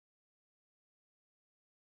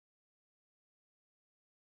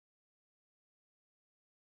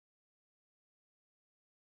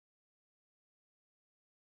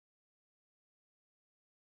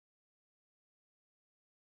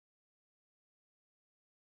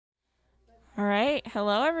All right.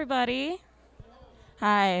 Hello, everybody.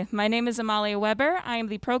 Hi, my name is Amalia Weber. I am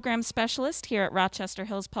the program specialist here at Rochester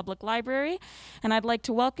Hills Public Library, and I'd like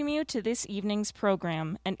to welcome you to this evening's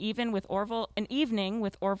program, An Evening with Orville and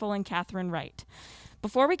Katharine Wright.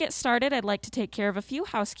 Before we get started, I'd like to take care of a few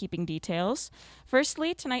housekeeping details.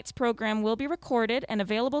 Firstly, tonight's program will be recorded and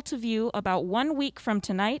available to view about 1 week from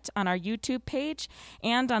tonight on our YouTube page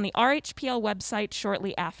and on the RHPL website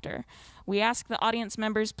shortly after. We ask the audience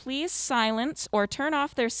members please silence or turn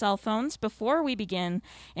off their cell phones before we begin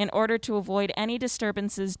in order to avoid any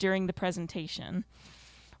disturbances during the presentation.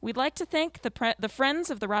 We'd like to thank the Friends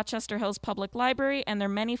of the Rochester Hills Public Library and their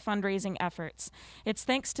many fundraising efforts. It's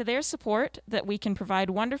thanks to their support that we can provide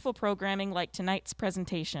wonderful programming like tonight's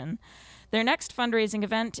presentation. Their next fundraising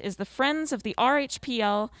event is the Friends of the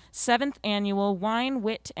RHPL 7th Annual Wine,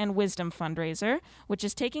 Wit, and Wisdom Fundraiser, which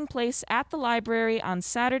is taking place at the library on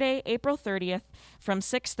Saturday, April 30th from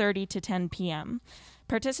 6:30 to 10 p.m.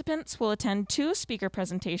 Participants will attend 2 speaker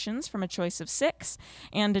presentations from a choice of 6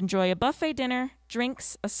 and enjoy a buffet dinner,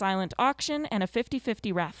 drinks, a silent auction, and a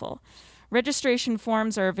 50-50 raffle. Registration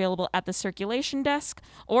forms are available at the circulation desk,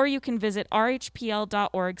 or you can visit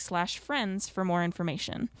rhpl.org/friends for more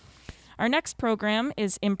information. Our next program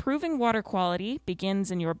is Improving Water Quality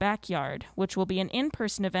Begins in Your Backyard, which will be an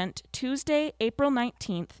in-person event Tuesday, April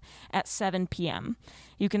 19th at 7 p.m.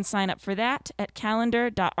 You can sign up for that at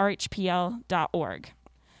calendar.rhpl.org.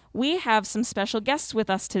 We have some special guests with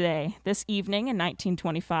us today. This evening in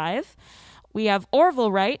 1925, we have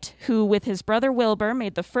Orville Wright, who with his brother Wilbur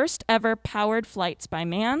made the first ever powered flights by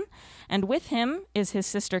man, and with him is his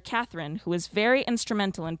sister Katharine, who is very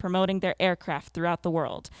instrumental in promoting their aircraft throughout the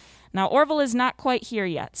world. Now, Orville is not quite here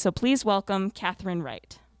yet, so please welcome Katharine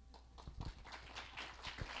Wright.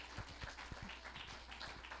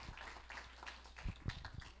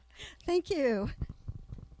 Thank you.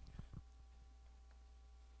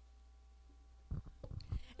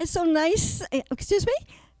 It's so nice. Excuse me?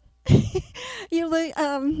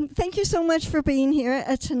 Thank you so much for being here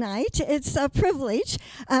tonight. It's a privilege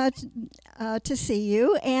to see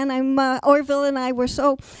you, and Orville and I were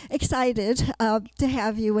so excited to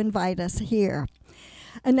have you invite us here.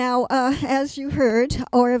 Now, as you heard,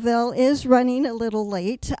 Orville is running a little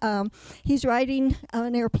late. He's riding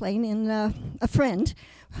an airplane in a friend,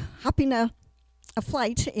 hopping a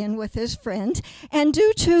flight in with his friend, and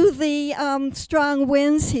due to the strong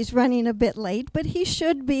winds, he's running a bit late, but he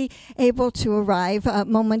should be able to arrive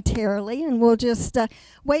momentarily, and we'll just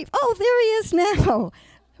wait. Oh, there he is now.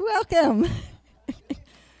 Welcome.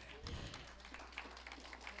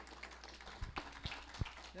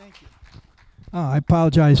 Thank you. I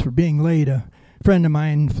apologize for being late. A friend of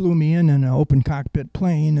mine flew me in an open cockpit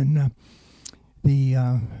plane, and a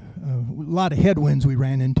lot of headwinds we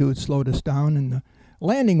ran into. It slowed us down, and the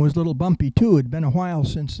landing was a little bumpy too. It'd been a while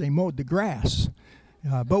since they mowed the grass,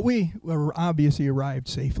 but we obviously arrived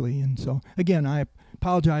safely. And so again, I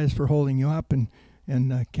apologize for holding you up, and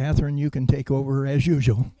Katharine, you can take over as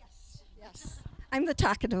usual. Yes, I'm the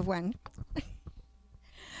talkative one.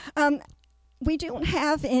 We don't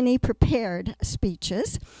have any prepared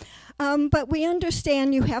speeches, but we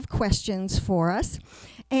understand you have questions for us.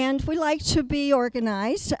 And we like to be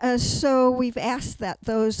organized, so we've asked that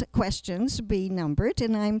those questions be numbered,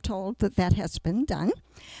 and I'm told that that has been done.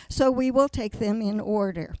 So we will take them in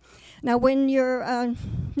order. Now, when your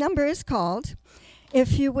number is called,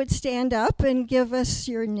 if you would stand up and give us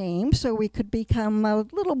your name so we could become a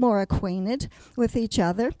little more acquainted with each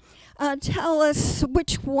other. Tell us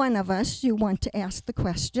which one of us you want to ask the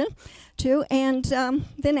question to, and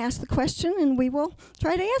then ask the question, and we will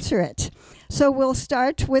try to answer it. So we'll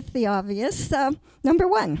start with the obvious. Number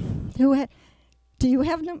 1. Do you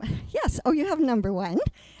have number? Yes. Oh, you have number 1.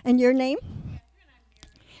 And your name?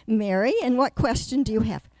 Mary. And what question do you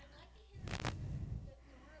have?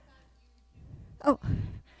 Oh.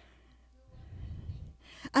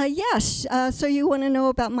 Yes. So you want to know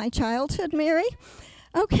about my childhood, Mary?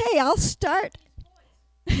 Okay, I'll start.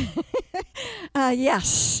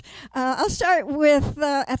 Yes. I'll start with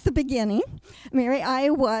at the beginning. Mary, I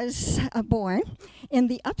was born in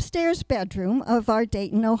the upstairs bedroom of our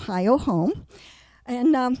Dayton, Ohio home,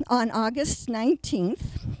 and on August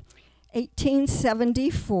 19th,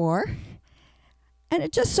 1874, and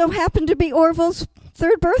it just so happened to be Orville's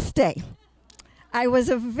 3rd birthday. I was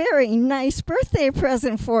a very nice birthday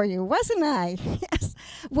present for you, wasn't I? Yes.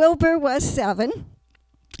 Wilbur was 7.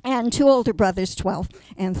 And 2 older brothers, 12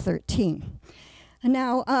 and 13.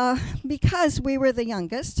 Now, because we were the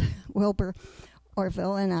youngest, Wilbur,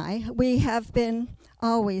 Orville, and I, we have been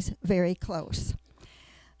always very close.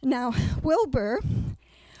 Now, Wilbur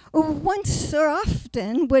once or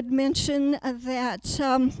often would mention that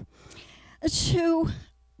to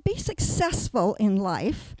be successful in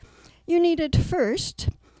life, you needed first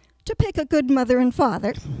to pick a good mother and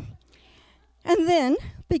father, and then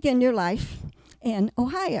begin your life in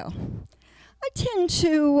Ohio. I tend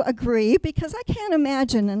to agree because I can't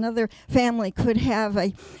imagine another family could have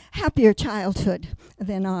a happier childhood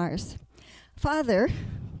than ours. Father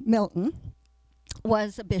Milton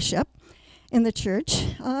was a bishop in the church.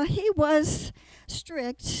 He was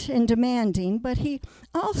strict and demanding, but he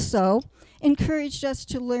also encouraged us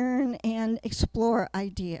to learn and explore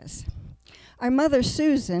ideas. Our mother,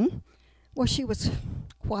 Susan, well, she was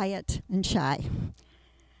quiet and shy.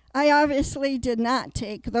 I obviously did not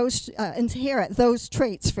take those, inherit those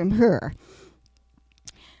traits from her.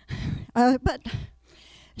 But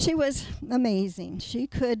she was amazing. She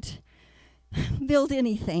could build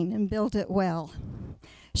anything and build it well.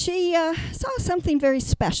 She saw something very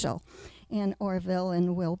special in Orville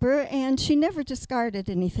and Wilbur, and she never discarded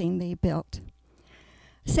anything they built.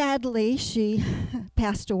 Sadly, she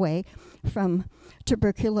passed away from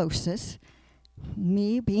tuberculosis.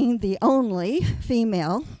 Me, being the only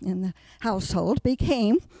female in the household,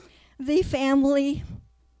 became the family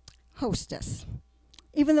hostess.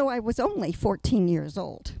 Even though I was only 14 years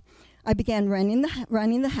old, I began running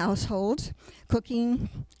the household,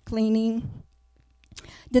 cooking, cleaning,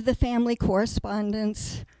 did the family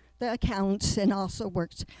correspondence, the accounts, and also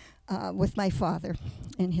worked with my father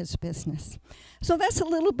in his business. So that's a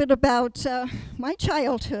little bit about my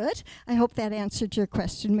childhood. I hope that answered your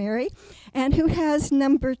question, Mary. And who has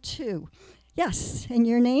number 2? Yes, and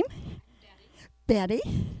your name? Betty. Betty.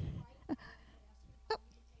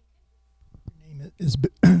 Your name is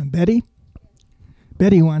Betty?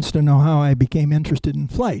 Betty wants to know how I became interested in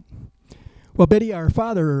flight. Well, Betty, our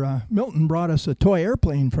father, Milton, brought us a toy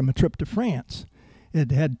airplane from a trip to France.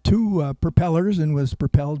 It had 2 propellers and was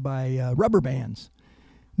propelled by rubber bands.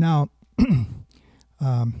 Now,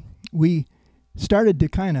 we started to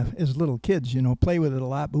kind of, as little kids, play with it a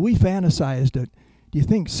lot, but we fantasized it. Do you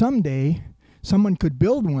think someday someone could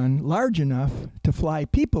build one large enough to fly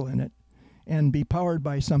people in it and be powered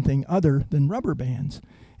by something other than rubber bands?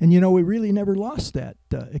 And, we really never lost that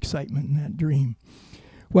excitement and that dream.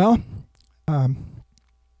 Well,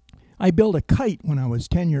 I built a kite when I was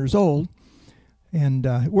 10 years old, and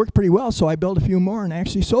it worked pretty well, so I built a few more and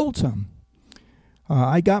actually sold some.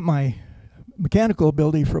 I got my mechanical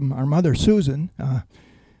ability from our mother, Susan,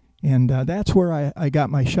 and that's where I got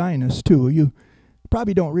my shyness, too. You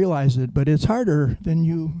probably don't realize it, but it's harder than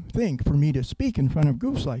you think for me to speak in front of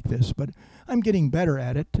groups like this, but I'm getting better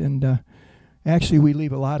at it, and actually we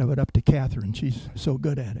leave a lot of it up to Katharine. She's so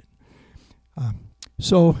good at it.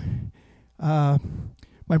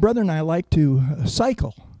 My brother and I like to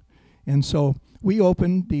cycle, and so we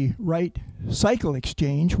opened the Wright Cycle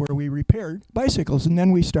Exchange where we repaired bicycles, and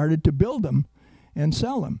then we started to build them and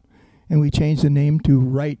sell them. And we changed the name to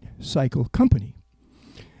Wright Cycle Company.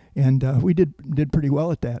 And we did pretty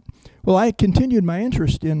well at that. Well, I continued my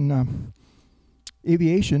interest in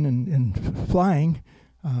aviation and flying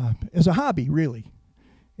as a hobby, really.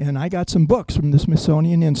 And I got some books from the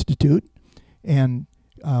Smithsonian Institute, and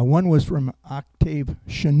one was from Octave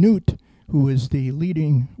Chanute, who is the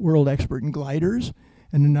leading world expert in gliders,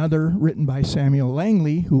 and another written by Samuel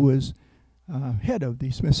Langley, who was head of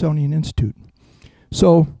the Smithsonian Institute.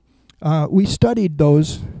 So we studied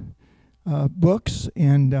those books,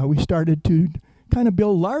 and we started to kind of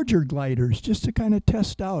build larger gliders just to kind of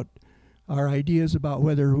test out our ideas about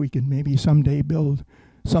whether we could maybe someday build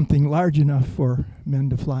something large enough for men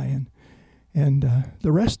to fly in. And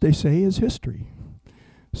the rest, they say, is history.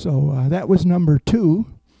 So that was number 2.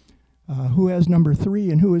 Who has number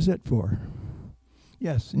 3, and who is it for?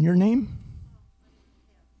 Yes, and your name?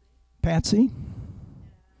 Patsy?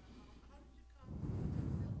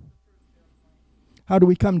 How do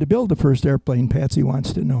we come to build the first airplane, Patsy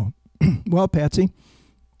wants to know. Well, Patsy,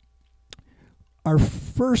 our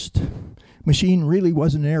first machine really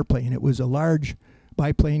wasn't an airplane. It was a large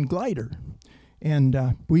biplane glider.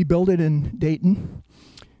 And we built it in Dayton,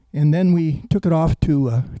 and then we took it off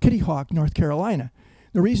to Kitty Hawk, North Carolina.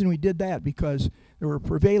 The reason we did that because there were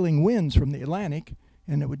prevailing winds from the Atlantic,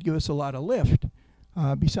 and it would give us a lot of lift.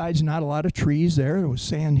 Besides, not a lot of trees there. There was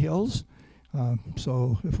sand hills.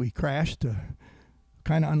 So if we crashed,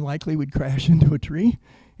 kind of unlikely we'd crash into a tree.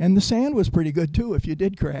 And the sand was pretty good, too. If you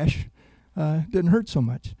did crash, didn't hurt so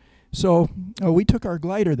much. So we took our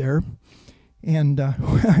glider there, and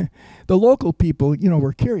the local people,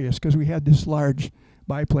 were curious because we had this large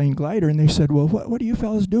biplane glider, and they said, well, what are you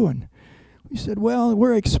fellas doing? We said, well,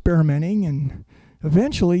 we're experimenting, and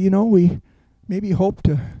eventually, we maybe hope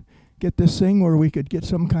to get this thing where we could get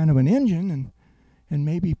some kind of an engine and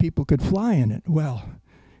maybe people could fly in it. Well,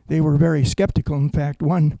 they were very skeptical. In fact,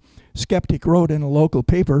 one skeptic wrote in a local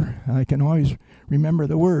paper, I can always remember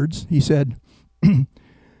the words, he said,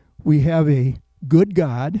 we have a good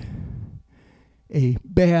God, a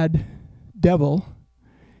bad devil,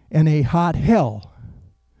 and a hot hell.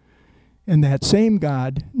 And that same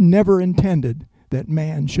God never intended that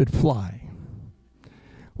man should fly.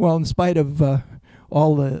 Well, in spite of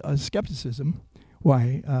all the skepticism,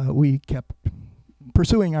 we kept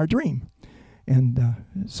pursuing our dream. And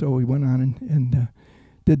so we went on and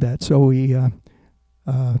did that. So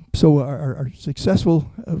our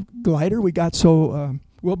successful glider, we got so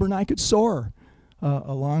Wilbur and I could soar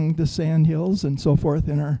along the sand hills and so forth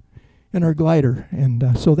in our glider.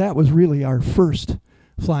 And so that was really our first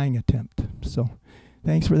flying attempt. So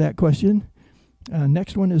thanks for that question.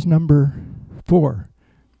 Next one is number 4.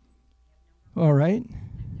 All right.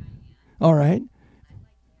 All right.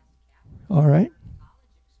 All right.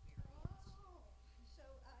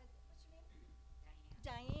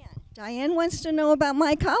 Diane wants to know about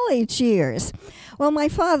my college years. Well, my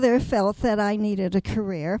father felt that I needed a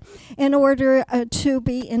career in order to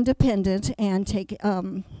be independent and take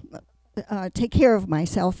care of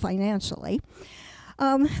myself financially.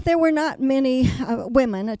 There were not many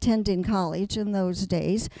women attending college in those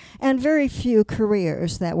days, and very few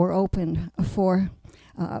careers that were open for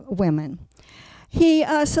women. He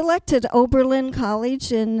selected Oberlin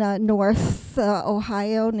College in North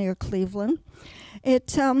Ohio near Cleveland.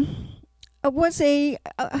 It was a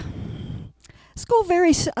school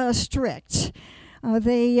very strict.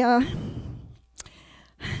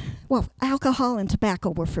 Alcohol and tobacco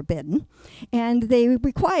were forbidden, and they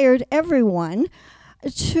required everyone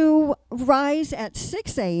to rise at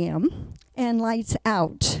 6 a.m. and lights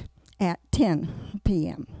out at 10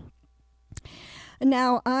 p.m.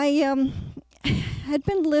 Now, I had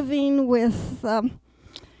been living with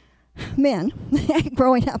men,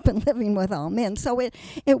 growing up and living with all men. So it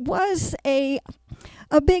was a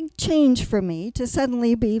big change for me to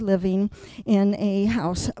suddenly be living in a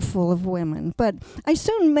house full of women. But I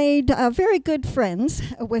soon made very good friends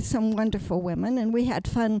with some wonderful women, and we had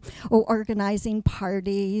fun organizing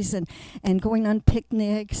parties and going on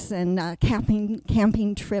picnics and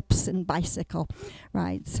camping trips and bicycle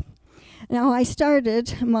rides. Now, I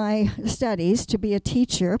started my studies to be a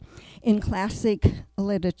teacher in classic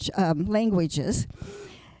languages,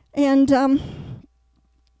 and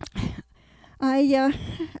I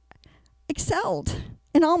excelled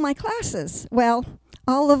in all my classes. Well,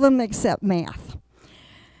 all of them except math.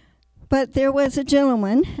 But there was a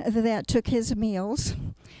gentleman that took his meals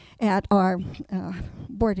at our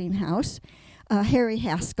boarding house. Harry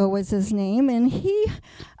Haskell was his name, and he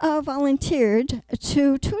volunteered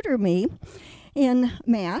to tutor me in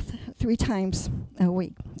math 3 times a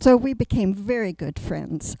week. So we became very good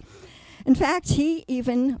friends. In fact, he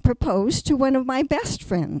even proposed to one of my best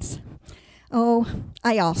friends. Oh,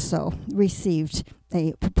 I also received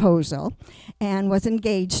a proposal and was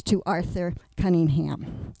engaged to Arthur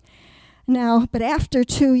Cunningham. Now, but after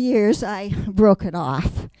 2 years, I broke it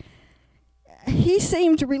off. He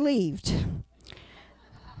seemed relieved.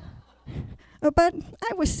 But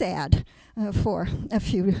I was sad for a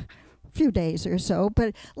few days or so.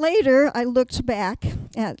 But later, I looked back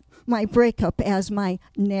at my breakup as my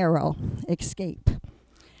narrow escape.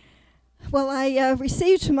 Well, I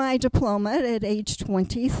received my diploma at age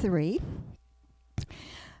 23.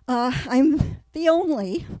 I'm the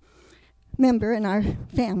only member in our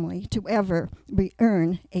family to ever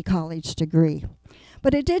earn a college degree.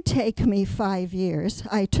 But it did take me 5 years.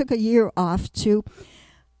 I took a year off to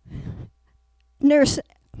nurse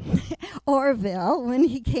Orville when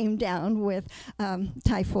he came down with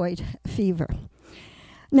typhoid fever.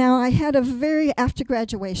 Now, after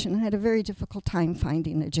graduation, I had a very difficult time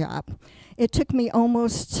finding a job. It took me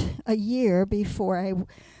almost a year before I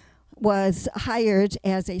was hired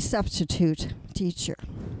as a substitute teacher.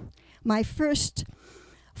 My first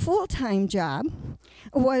full-time job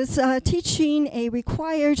was teaching a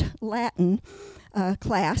required Latin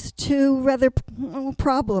class to rather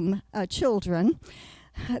problem children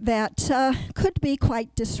that could be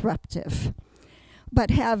quite disruptive. But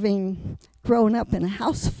having grown up in a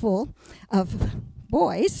house full of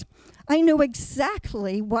boys, I knew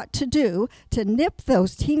exactly what to do to nip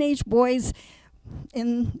those teenage boys'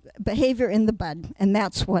 in behavior in the bud, and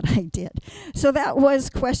that's what I did. So that was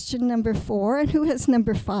question number 4, and who has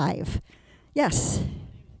number 5? Yes.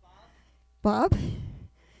 Bob?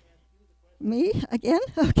 Me again?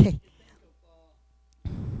 Okay.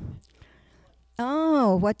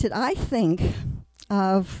 Oh, what did I think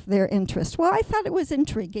of their interest? Well, I thought it was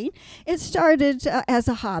intriguing. It started as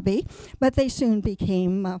a hobby, but they soon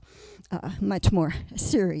became much more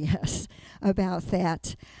serious about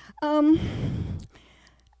that.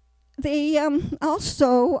 They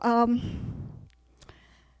also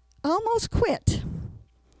almost quit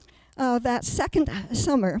that second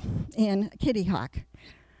summer in Kitty Hawk.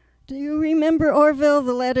 Do you remember, Orville,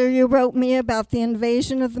 the letter you wrote me about the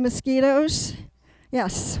invasion of the mosquitoes?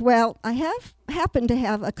 Yes, well, I happen to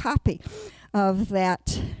have a copy of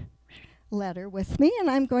that letter with me, and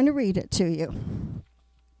I'm going to read it to you.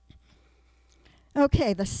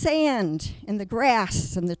 Okay, the sand and the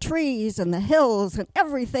grass and the trees and the hills and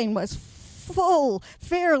everything was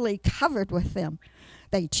fairly covered with them.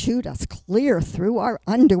 They chewed us clear through our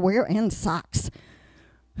underwear and socks.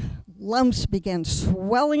 Lumps began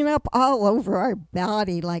swelling up all over our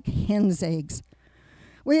body like hen's eggs.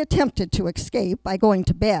 We attempted to escape by going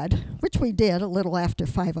to bed, which we did a little after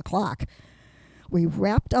 5 o'clock. We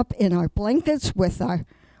wrapped up in our blankets with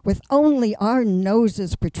only our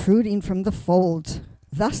noses protruding from the folds,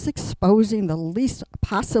 thus exposing the least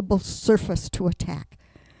possible surface to attack.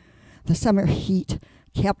 The summer heat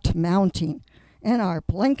kept mounting, and our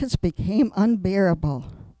blankets became unbearable.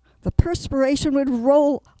 The perspiration would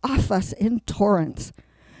roll off us in torrents.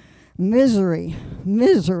 Misery,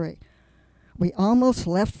 misery. We almost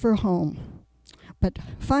left for home. But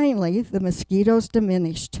finally, the mosquitoes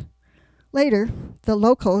diminished. Later, the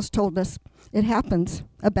locals told us it happens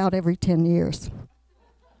about every 10 years.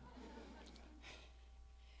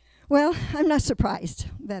 Well, I'm not surprised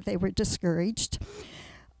that they were discouraged.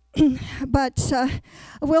 But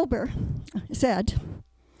Wilbur said,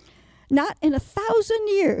 "Not in 1,000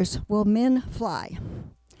 years will men fly."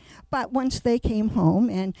 But once they came home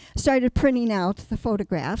and started printing out the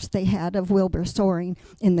photographs they had of Wilbur soaring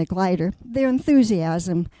in the glider, their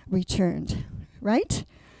enthusiasm returned, right?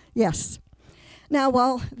 Yes. Now,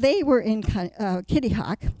 while they were in Kitty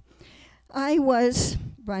Hawk, I was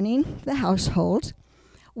running the household,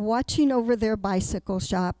 watching over their bicycle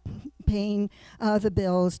shop, paying the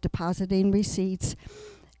bills, depositing receipts,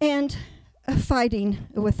 and fighting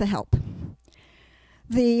with the help.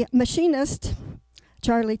 The machinist,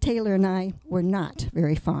 Charlie Taylor, and I were not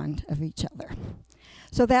very fond of each other.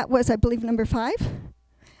 So that was, I believe, number 5.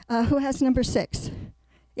 Who has number 6?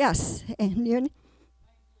 Yes, and you're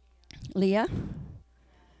Leah.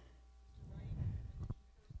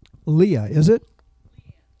 Leah, is it?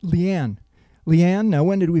 Leanne. Leanne, now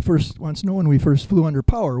when did we first, wants to know when we first flew under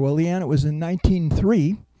power? Well, Leanne, it was in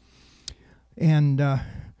 1903, and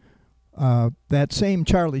that same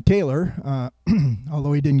Charlie Taylor,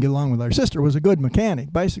 although he didn't get along with our sister, was a good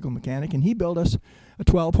mechanic, bicycle mechanic, and he built us a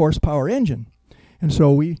 12-horsepower engine. And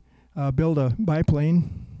so we built a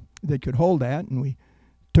biplane that could hold that, and we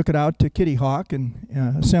took it out to Kitty Hawk and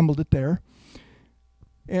assembled it there.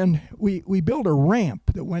 And we built a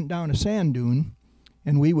ramp that went down a sand dune,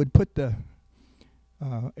 and we would put the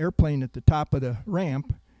airplane at the top of the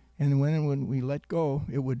ramp, and when we let go,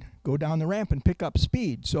 it would go down the ramp and pick up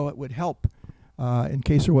speed, so it would help, in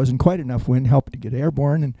case there wasn't quite enough wind, help to get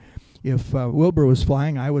airborne. And if Wilbur was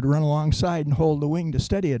flying, I would run alongside and hold the wing to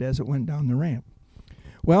steady it as it went down the ramp.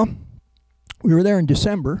 Well, we were there in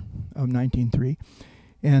December of 1903,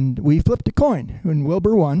 and we flipped a coin, and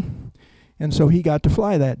Wilbur won, and so he got to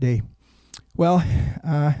fly that day. Well,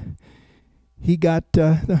 he got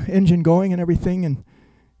the engine going and everything, and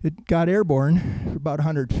it got airborne for about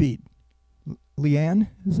 100 feet. Leanne,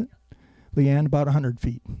 is it? Leanne, about 100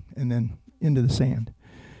 feet, and then into the sand.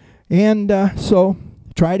 And so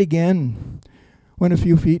tried again, went a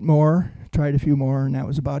few feet more, tried a few more, and that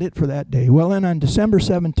was about it for that day. Well, then on December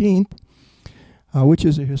 17th, which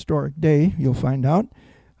is a historic day, you'll find out,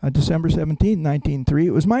 December 17th, 1903,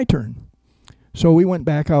 it was my turn. So we went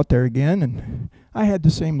back out there again, and I had the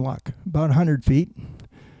same luck, about 100 feet.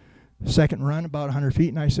 Second run, about 100 feet,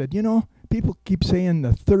 and I said, you know, people keep saying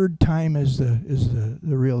the third time is the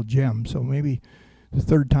real gem, so maybe the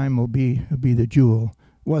third time will be the jewel.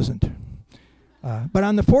 Wasn't. But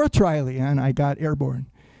on the 4th try, Leanne, I got airborne,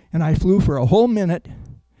 and I flew for a whole minute,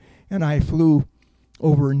 and I flew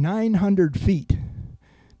over 900 feet.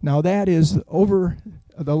 Now that is over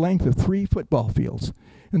the length of 3 football fields,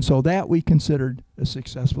 and so that we considered a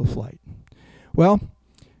successful flight. Well,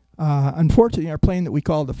 unfortunately, our plane that we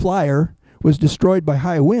called the Flyer was destroyed by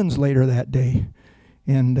high winds later that day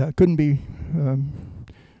and couldn't be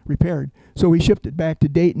repaired. So we shipped it back to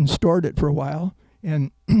Dayton, stored it for a while,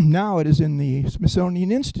 and now it is in the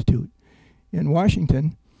Smithsonian Institute in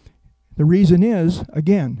Washington. The reason is,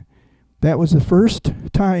 again, that was the first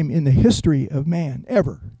time in the history of man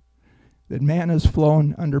ever that man has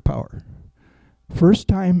flown under power. First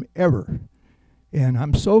time ever. And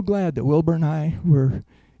I'm so glad that Wilbur and I were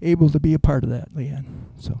able to be a part of that, Leanne.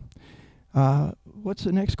 So, what's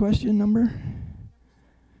the next question number?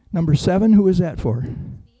 Number 7, who is that for? Hi,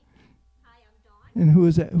 I'm Dawn. And who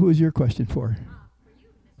is that? Who is your question for? For you.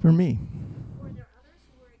 For me. Were there others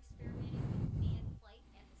who were experimenting with manned flight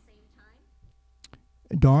at the same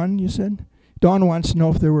time? Dawn, you said? Dawn wants to know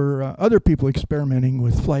if there were other people experimenting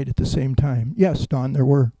with flight at the same time. Yes, Dawn, there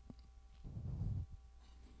were.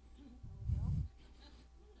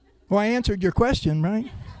 Well, I answered your question, right?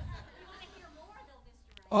 We want to hear more, though,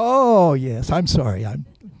 Mr. Wright. Oh, yes. I'm sorry.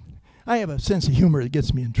 I have a sense of humor that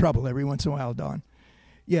gets me in trouble every once in a while, Dawn.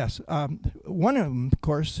 Yes. One of them, of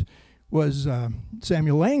course, was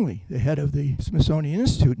Samuel Langley, the head of the Smithsonian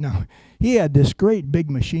Institute. Now, he had this great big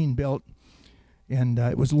machine built, and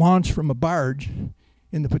it was launched from a barge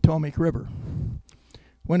in the Potomac River.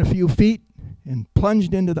 Went a few feet and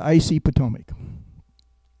plunged into the icy Potomac.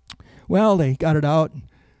 Well, they got it out,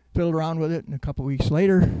 fiddled around with it, and a couple weeks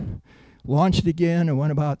later, launched again and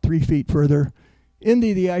went about 3 feet further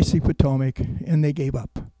into the icy Potomac, and they gave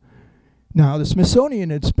up. Now, the Smithsonian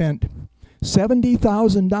had spent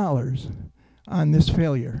 $70,000 on this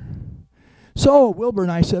failure. So Wilbur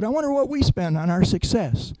and I said, I wonder what we spent on our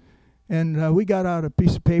success. And we got out a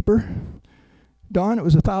piece of paper. Dawn, it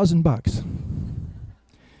was $1,000.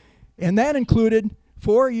 And that included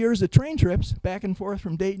 4 years of train trips back and forth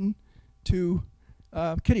from Dayton to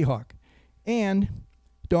Kitty Hawk. And,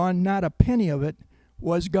 Dawn, not a penny of it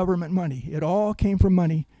was government money. It all came from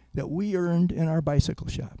money that we earned in our bicycle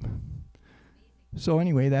shop. So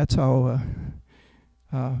anyway, that's how,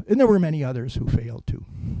 and there were many others who failed too.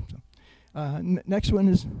 So, next one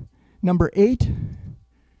is number 8.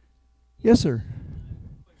 Yes, sir.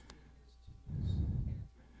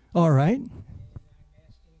 All right.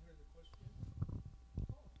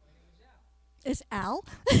 Is Al?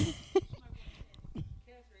 Katharine,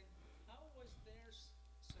 how was their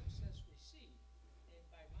success received? And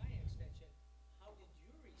by my extension, how did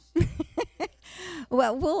you receive it?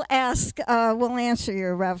 Well, we'll answer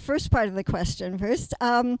your first part of the question first.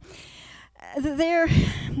 How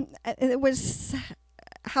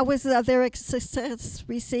was their success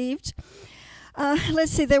received?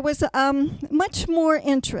 Let's see, there was much more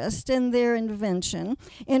interest in their invention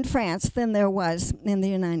in France than there was in the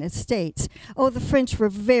United States. Oh, the French were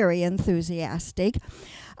very enthusiastic.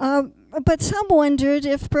 But some wondered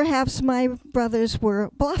if perhaps my brothers were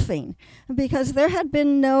bluffing, because there had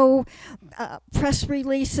been no press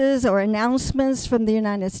releases or announcements from the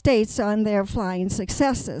United States on their flying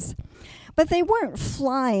successes. But they weren't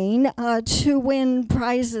flying to win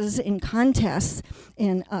prizes in contests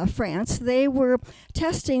in France. They were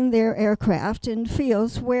testing their aircraft in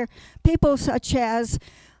fields where people such as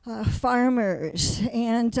farmers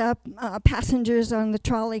and passengers on the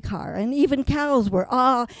trolley car and even cows were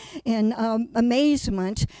all in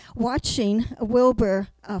amazement watching Wilbur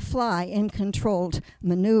fly in controlled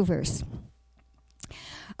maneuvers.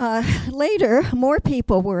 Later, more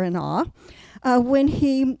people were in awe when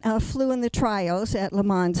he flew in the trials at Le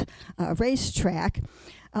Mans racetrack,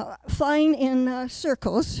 flying in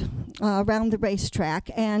circles around the racetrack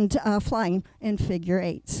and flying in figure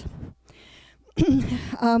eights.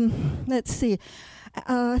 Let's see.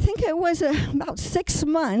 I think it was about 6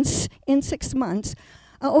 months. In 6 months,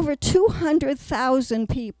 over 200,000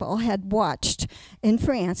 people in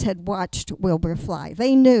France had watched Wilbur fly.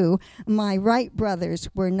 They knew my Wright brothers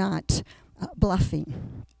were not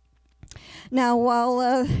bluffing. Now,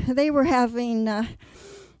 while they were having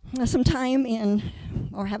some time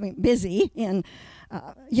busy in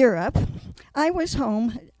Europe, I was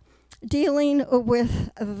home dealing with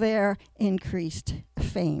their increased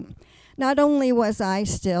fame. Not only was I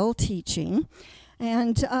still teaching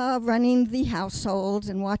and running the household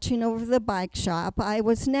and watching over the bike shop, I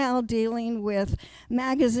was now dealing with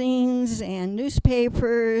magazines and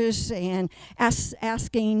newspapers and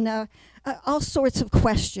asking all sorts of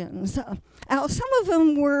questions. Some of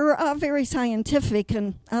them were very scientific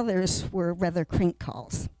and others were rather crank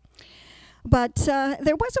calls. But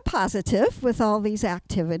there was a positive with all these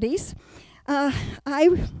activities.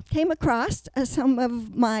 I came across some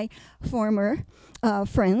of my former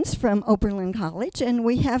friends from Oberlin College, and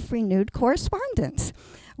we have renewed correspondence,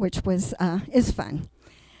 which is fun.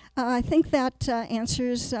 I think that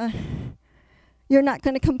answers. You're not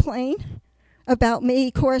going to complain about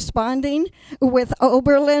me corresponding with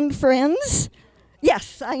Oberlin friends?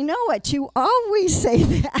 Yes, I know it. You always say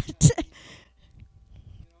that.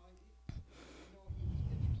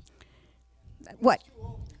 What?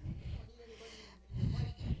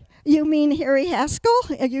 You mean Harry Haskell?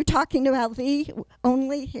 Are you talking about the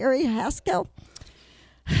only Harry Haskell?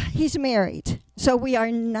 He's married, so we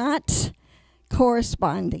are not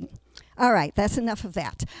corresponding. All right, that's enough of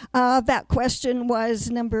that. That question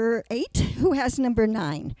was number 8. Who has number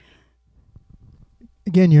 9?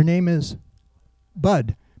 Again, your name is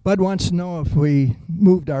Bud. Bud wants to know if we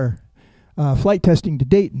moved our flight testing to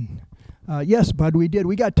Dayton. Yes, Bud, we did.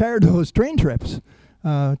 We got tired of those train trips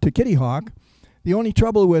to Kitty Hawk. The only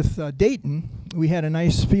trouble with Dayton, we had a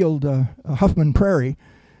nice field, Huffman Prairie,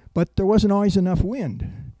 but there wasn't always enough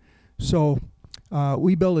wind. So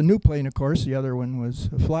we built a new plane, of course. The other one was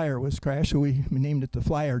a Flyer was crashed, so we named it the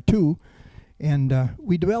Flyer 2. And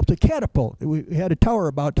we developed a catapult. We had a tower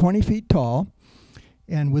about 20 feet tall.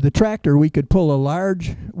 And with a tractor, we could pull a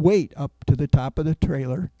large weight up to the top of the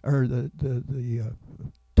trailer, or the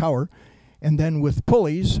tower, and then with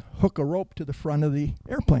pulleys, hook a rope to the front of the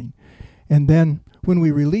airplane. And then when we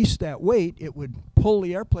released that weight, it would pull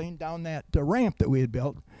the airplane down that ramp that we had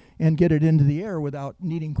built and get it into the air without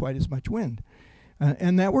needing quite as much wind.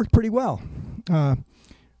 And that worked pretty well.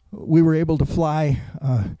 We were able to fly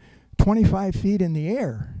 25 feet in the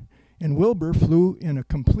air, and Wilbur flew in a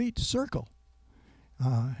complete circle.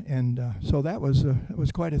 So that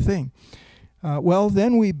was quite a thing. Well,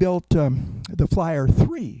 then we built the Flyer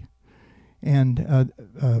 3, and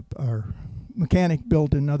our mechanic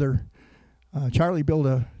built another. Charlie built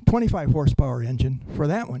a 25 horsepower engine for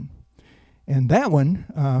that one, and that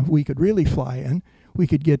one we could really fly in. We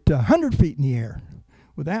could get 100 feet in the air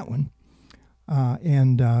with that one,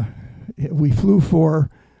 we flew for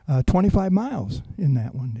 25 miles in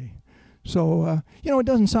that one day. So, it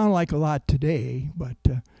doesn't sound like a lot today, but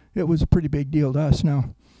it was a pretty big deal to us.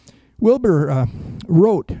 Now, Wilbur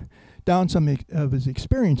wrote down some of his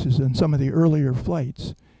experiences in some of the earlier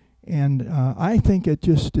flights, and I think it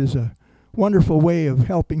just is a wonderful way of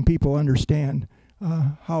helping people understand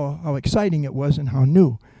how exciting it was and how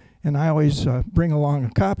new. And I always bring along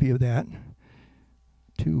a copy of that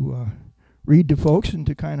to read to folks and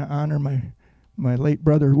to kind of honor my late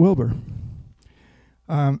brother Wilbur.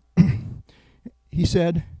 He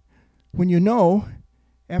said, when you know,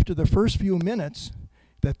 after the first few minutes,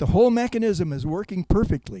 that the whole mechanism is working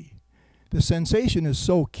perfectly, the sensation is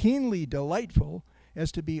so keenly delightful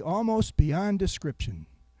as to be almost beyond description.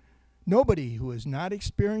 Nobody who has not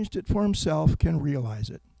experienced it for himself can realize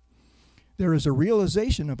it. There is a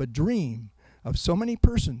realization of a dream of so many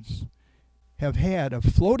persons have had of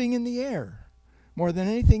floating in the air. More than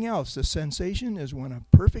anything else, the sensation is one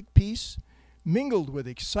of perfect peace mingled with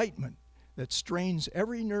excitement that strains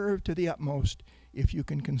every nerve to the utmost if you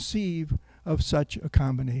can conceive of such a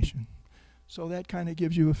combination. So that kind of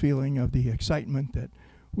gives you a feeling of the excitement that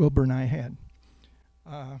Wilbur and I had.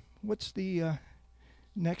 What's the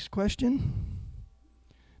next question?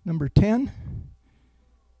 Number 10.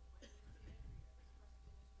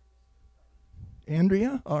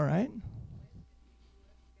 Andrea, all right.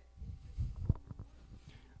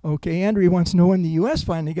 Okay, Andrea wants to know when the U.S.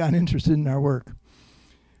 finally got interested in our work.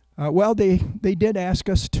 Well, they did ask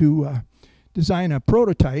us to design a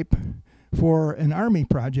prototype for an Army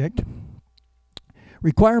project.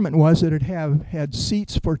 Requirement was that it had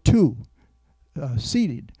seats for 2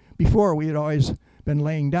 seated. Before, we had always been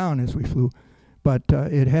laying down as we flew, but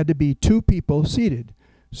it had to be 2 people seated.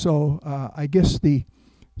 So I guess the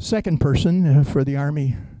second person for the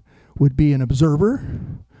Army would be an observer,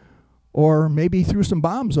 or maybe threw some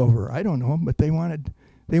bombs over. I don't know, but they wanted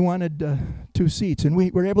 2 seats, and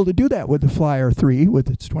we were able to do that with the Flyer 3 with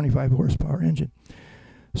its 25 horsepower engine.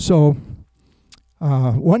 So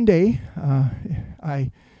one day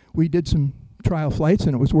we did some trial flights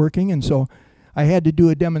and it was working, and so I had to do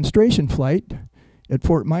a demonstration flight at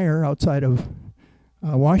Fort Myer outside of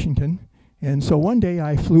Washington. And so one day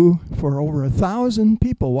I flew for over 1,000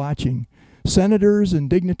 people watching, senators and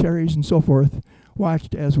dignitaries and so forth,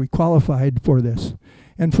 watched as we qualified for this.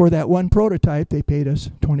 And for that one prototype, they paid us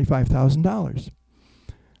 $25,000.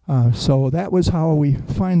 So that was how we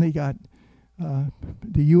finally got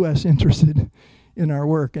the U.S. interested in our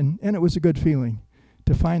work, and it was a good feeling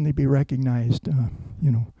to finally be recognized,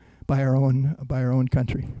 by our own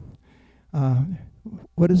country.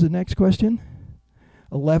 What is the next question?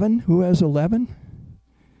 11. Who has 11?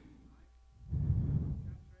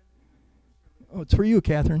 Oh, it's for you,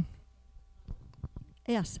 Katharine.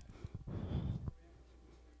 Yes.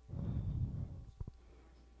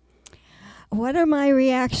 What are my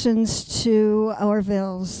reactions to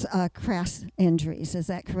Orville's crash injuries? Is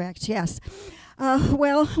that correct? Yes.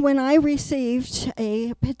 Well, when I received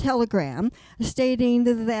a telegram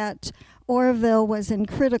stating that Orville was in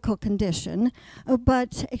critical condition,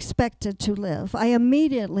 but expected to live, I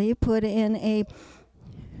immediately put in a...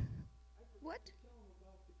 What?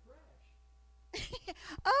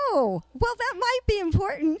 Oh, well, that might be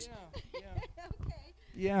important. Okay.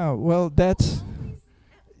 Yeah, well, that's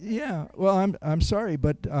yeah. Well, I'm sorry,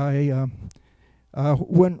 but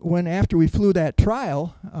when after we flew that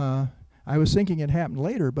trial, I was thinking it happened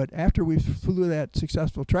later, but after we flew that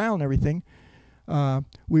successful trial and everything,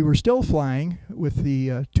 we were still flying with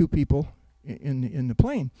the two people in the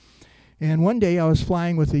plane. And one day I was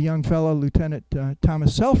flying with a young fellow, Lieutenant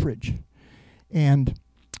Thomas Selfridge, and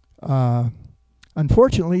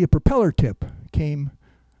unfortunately a propeller tip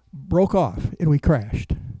broke off, and we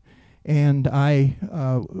crashed. And I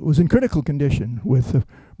was in critical condition with a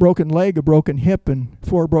broken leg, a broken hip, and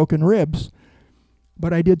 4 broken ribs.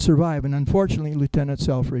 But I did survive, and unfortunately Lieutenant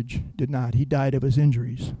Selfridge did not. He died of his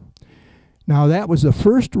injuries. Now that was the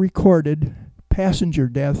first recorded passenger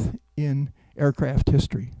death in aircraft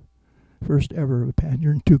history. First ever of a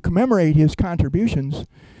passenger. To commemorate his contributions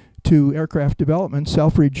to aircraft development,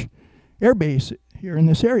 Selfridge Air Base here in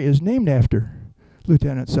this area is named after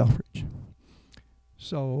Lieutenant Selfridge.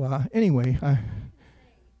 So anyway,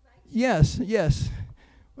 yes.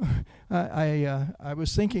 I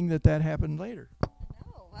was thinking that happened later.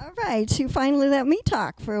 Oh, all right. You finally let me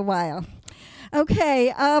talk for a while.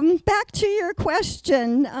 Okay, back to your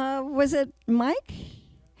question. Was it Mike?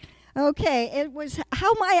 Okay, it was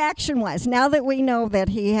how my action was. Now that we know that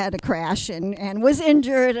he had a crash and was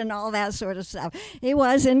injured and all that sort of stuff. He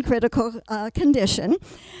was in critical condition,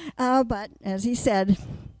 but as he said,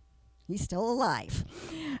 he's still alive.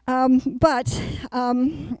 Let's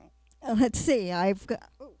see, I've got...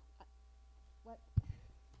 what?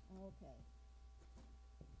 Okay.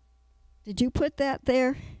 Did you put that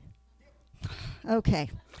there? Okay.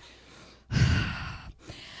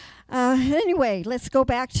 Anyway, let's go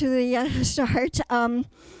back to the start.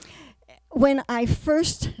 When I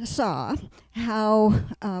first saw how,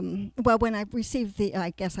 when I received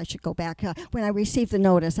I guess I should go back. When I received the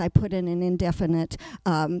notice, I put in an indefinite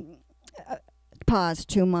pause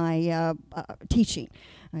to my teaching.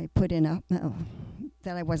 I put in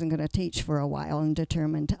that I wasn't going to teach for a while and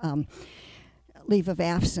determined leave of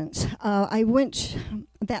absence. I went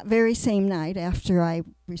that very same night after I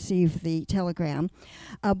received the telegram,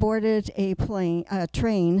 boarded a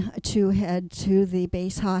train to head to the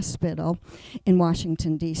base hospital in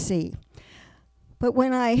Washington, D.C. But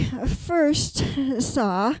when I first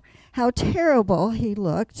saw how terrible he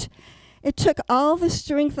looked, it took all the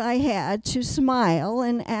strength I had to smile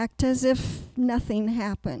and act as if nothing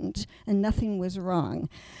happened and nothing was wrong.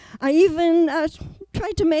 I even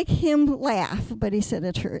tried to make him laugh, but he said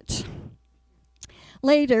it hurt.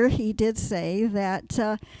 Later, he did say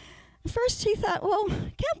that first he thought, well,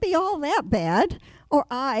 it can't be all that bad, or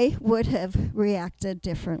I would have reacted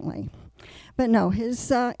differently. But no,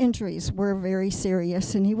 his injuries were very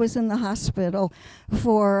serious, and he was in the hospital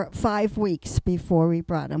for 5 weeks before we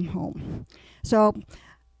brought him home. So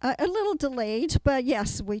a little delayed, but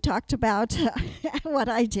yes, we talked about what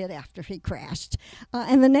I did after he crashed.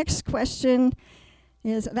 And the next question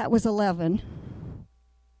is, that was 11.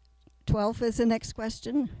 12 is the next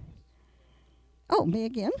question. Oh, me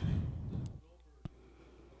again?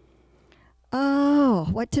 Oh,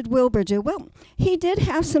 what did Wilbur do? Well, he did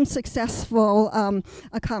have some successful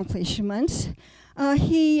accomplishments.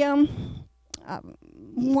 He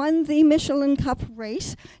won the Michelin Cup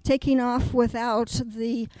race, taking off without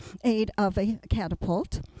the aid of a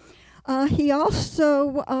catapult. He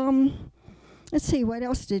also, let's see, what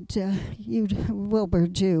else did Wilbur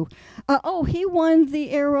do? He won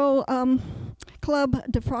the Aero Club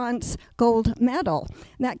de France gold medal.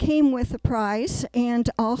 That came with a prize and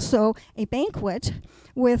also a banquet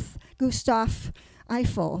with Gustave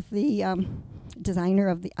Eiffel, the designer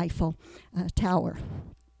of the Eiffel Tower.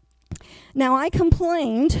 Now, I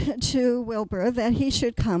complained to Wilbur that he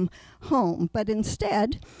should come home, but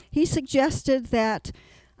instead he suggested that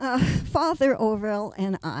Father Orville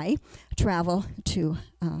and I travel to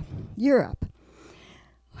Europe.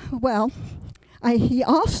 Well, he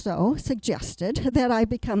also suggested that I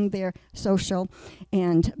become their social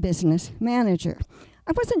and business manager.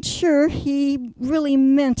 I wasn't sure he really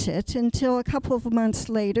meant it until a couple of months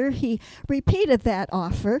later he repeated that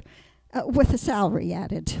offer with a salary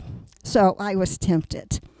added. So I was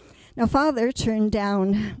tempted. Now, Father turned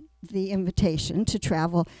down the invitation to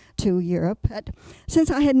travel to Europe, but since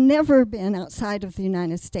I had never been outside of the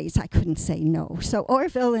United States, I couldn't say no. So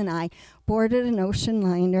Orville and I boarded an ocean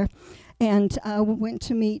liner and went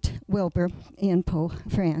to meet Wilbur in Pau,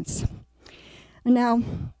 France. Now,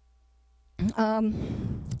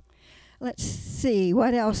 let's see,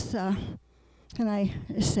 what else can I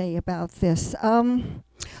say about this?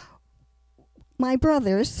 My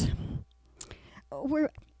brothers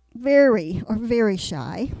were very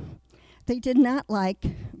shy. They did not like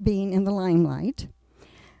being in the limelight,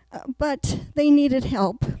 but they needed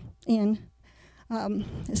help in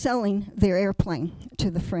selling their airplane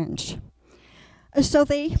to the French. So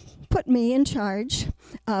they put me in charge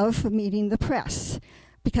of meeting the press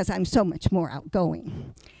because I'm so much more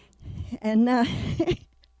outgoing. And I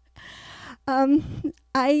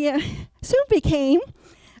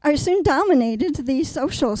soon dominated the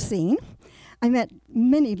social scene. I met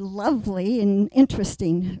many lovely and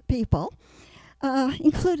interesting people,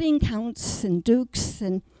 including counts and dukes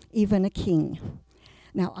and even a king.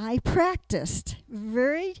 Now, I practiced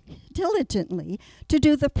very diligently to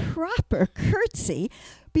do the proper curtsy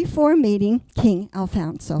before meeting King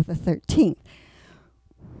Alfonso XIII.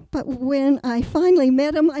 But when I finally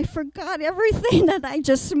met him, I forgot everything and I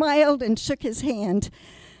just smiled and shook his hand.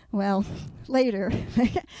 Well, later,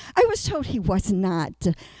 I was told he was not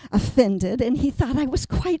offended, and he thought I was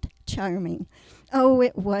quite charming. Oh,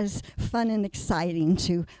 it was fun and exciting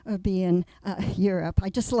to be in Europe. I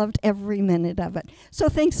just loved every minute of it. So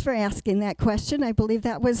thanks for asking that question. I believe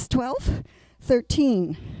that was 12?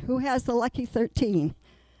 13. Who has the lucky 13?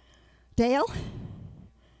 Dale?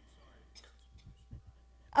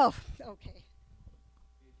 Oh, okay.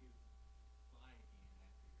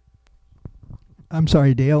 I'm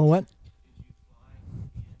sorry, Dale, what?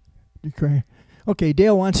 You cry. Okay,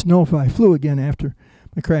 Dale wants to know if I flew again after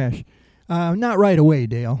my crash. Not right away,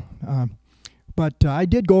 Dale. But I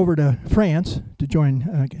did go over to France to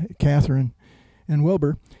join Katharine and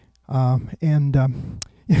Wilbur.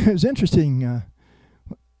 It was interesting,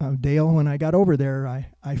 Dale, when I got over there,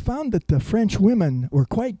 I found that the French women were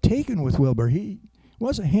quite taken with Wilbur. He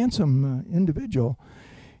was a handsome individual.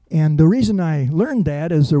 And the reason I learned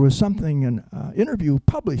that is there was something, an interview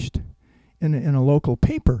published in a local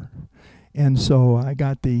paper. And so I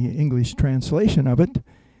got the English translation of it.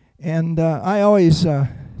 And I always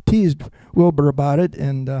teased Wilbur about it,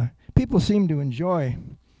 and people seem to enjoy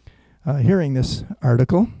hearing this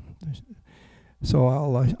article. So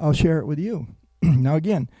I'll share it with you. Now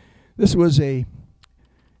again, this was a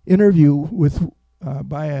interview with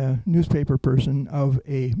by a newspaper person of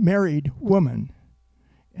a married woman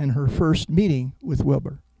and her first meeting with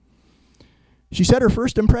Wilbur. She said her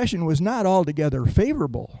first impression was not altogether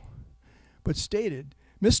favorable, but stated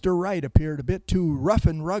Mr. Wright appeared a bit too rough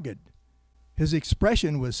and rugged. His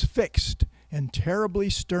expression was fixed and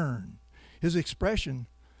terribly stern. His expression,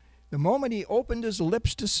 the moment he opened his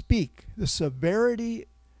lips to speak, the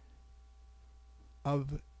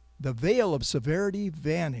veil of severity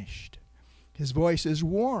vanished. His voice is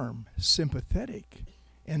warm, sympathetic,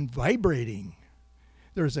 and vibrating.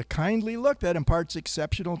 There is a kindly look that imparts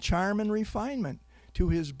exceptional charm and refinement to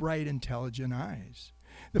his bright, intelligent eyes.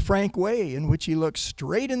 The frank way in which he looks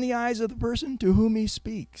straight in the eyes of the person to whom he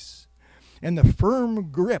speaks, and the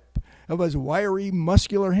firm grip of his wiry,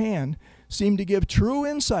 muscular hand seemed to give true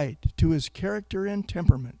insight to his character and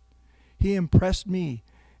temperament. He impressed me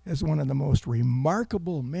as one of the most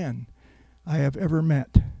remarkable men I have ever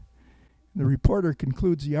met. The reporter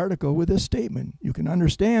concludes the article with this statement: you can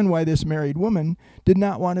understand why this married woman did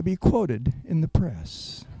not want to be quoted in the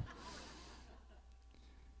press.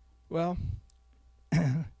 Well,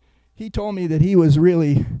 he told me that he was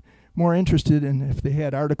really more interested in if they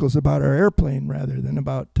had articles about our airplane rather than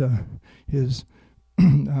about his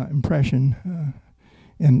impression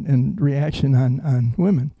and reaction on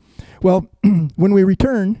women. Well, when we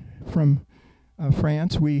returned from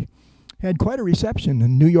France, we had quite a reception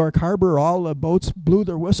in New York Harbor. All the boats blew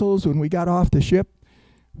their whistles when we got off the ship.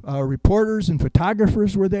 Reporters and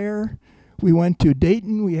photographers were there. We went to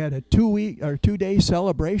Dayton. We had a 2-day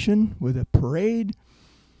celebration with a parade.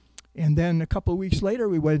 And then a couple of weeks later,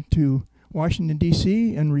 we went to Washington,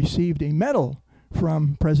 D.C. and received a medal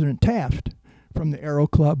from President Taft from the Aero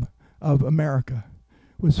Club of America.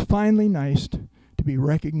 It was finally nice to be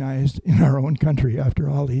recognized in our own country after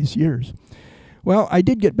all these years. Well, I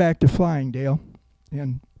did get back to flying, Dale,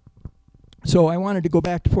 and so I wanted to go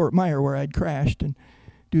back to Fort Myer where I'd crashed and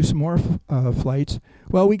do some more flights.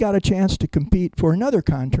 Well, we got a chance to compete for another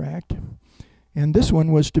contract, and this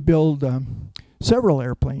one was to build several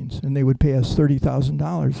airplanes, and they would pay us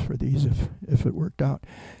 $30,000 for these if it worked out.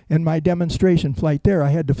 And my demonstration flight there, I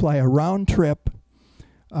had to fly a round trip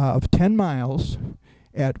of 10 miles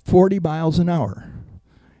at 40 miles an hour,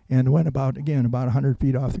 and went about 100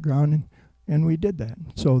 feet off the ground, and we did that.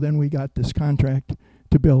 So then we got this contract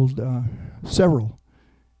to build several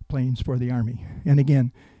planes for the Army. And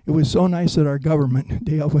again, it was so nice that our government,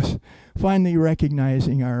 Dale, was finally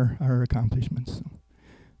recognizing our accomplishments.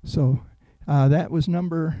 So that was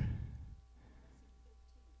number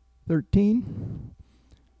 13.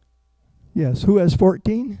 Yes, who has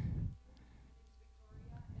 14?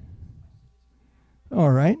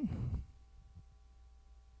 All right.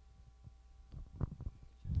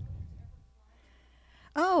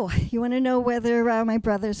 Oh, you want to know whether my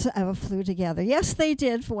brothers flew together? Yes, they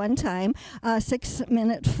did one time, a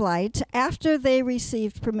 6-minute flight after they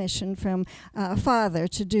received permission from father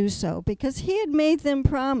to do so, because he had made them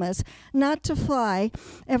promise not to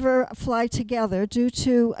ever fly together due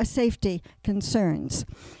to safety concerns.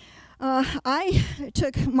 I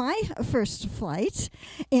took my first flight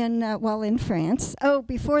while in France. Oh,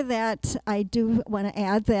 before that, I do want to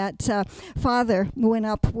add that father went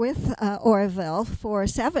up with Orville for a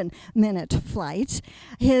 7-minute flight,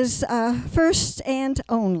 his first and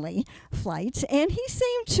only flight, and he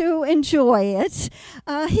seemed to enjoy it.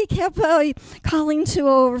 He kept calling to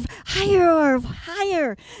Orv, "Higher, Orv,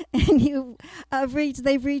 higher!" And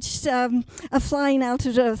they've reached a flying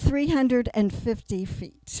altitude of 350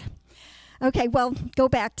 feet. Okay, well, go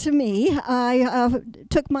back to me. I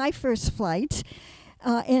took my first flight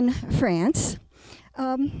in France.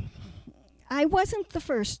 I wasn't the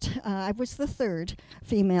first. I was the third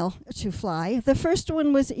female to fly. The first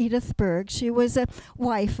one was Edith Berg. She was a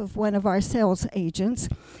wife of one of our sales agents.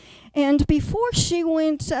 And before she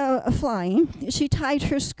went flying, she tied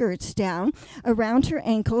her skirts down around her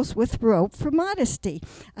ankles with rope for modesty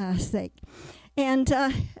sake. And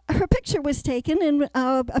her picture was taken and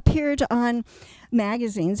appeared on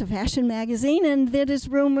magazines, a fashion magazine, and it is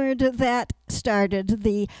rumored that started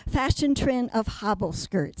the fashion trend of hobble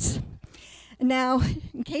skirts. Now,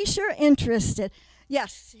 in case you're interested,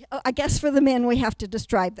 yes, I guess for the men we have to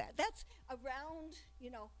describe that. That's a round,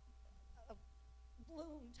 a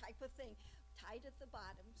balloon type of thing, tied at the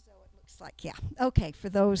bottom, so it looks like, yeah. Okay, for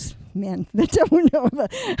those men that don't know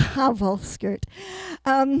the hobble skirt.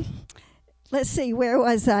 Let's see, where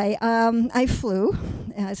was I? I flew,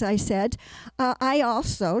 as I said. I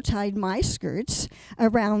also tied my skirts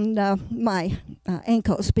around my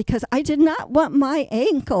ankles because I did not want my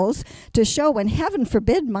ankles to show, and heaven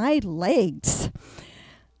forbid, my legs.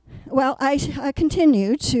 Well, I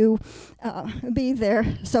continued to be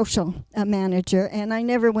their social manager, and I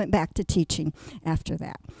never went back to teaching after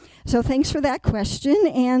that. So thanks for that question,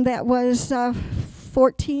 and that was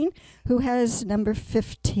 14, who has number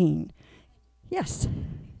 15. Yes.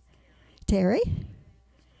 Terry?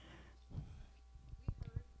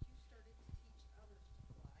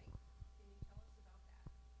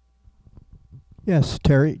 Yes,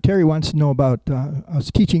 Terry wants to know about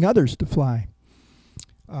us teaching others to fly.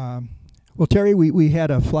 Well, Terry, we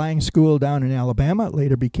had a flying school down in Alabama. It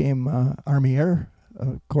later became Army Air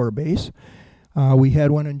Corps base. We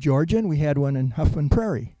had one in Georgia, and we had one in Huffman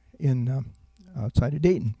Prairie outside of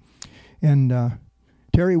Dayton. And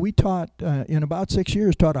Terry, we taught, in about 6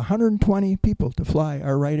 years, taught 120 people to fly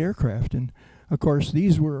our Wright aircraft. And, of course,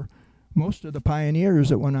 these were most of the pioneers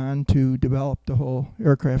that went on to develop the whole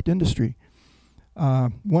aircraft industry.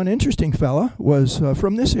 One interesting fella was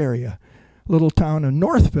from this area, a little town of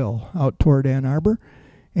Northville out toward Ann Arbor,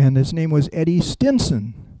 and his name was Eddie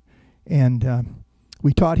Stinson. And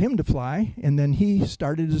we taught him to fly, and then he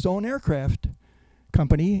started his own aircraft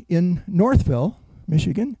company in Northville,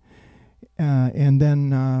 Michigan. And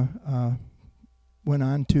then it went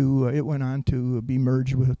on to be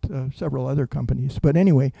merged with several other companies. But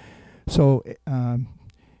anyway, so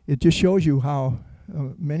it just shows you how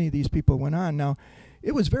many of these people went on. Now,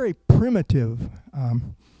 it was very primitive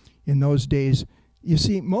in those days. You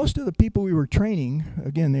see, most of the people we were training,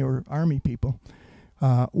 again, they were Army people,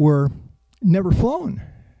 were never flown,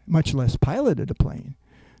 much less piloted a plane.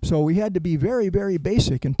 So we had to be very, very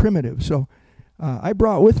basic and primitive. So I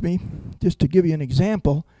brought with me, just to give you an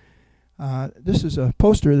example, this is a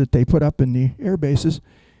poster that they put up in the air bases,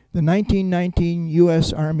 the 1919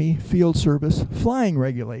 U.S. Army Field Service Flying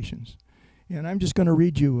Regulations. And I'm just going to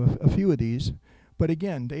read you a few of these. But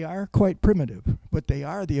again, they are quite primitive, but they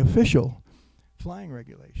are the official flying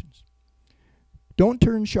regulations. Don't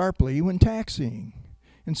turn sharply when taxiing.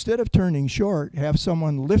 Instead of turning short, have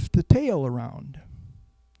someone lift the tail around.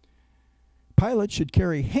 Pilots should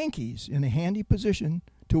carry hankies in a handy position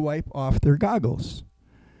to wipe off their goggles.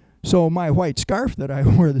 So my white scarf that I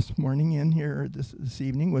wore this morning in here this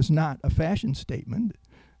evening was not a fashion statement.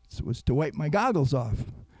 It was to wipe my goggles off.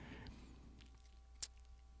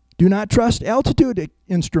 Do not trust altitude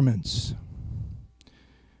instruments.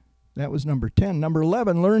 That was number 10. Number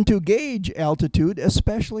 11, learn to gauge altitude,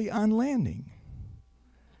 especially on landing.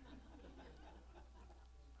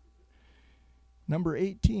 Number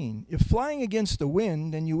 18, if flying against the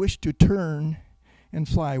wind and you wish to turn and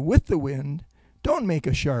fly with the wind, don't make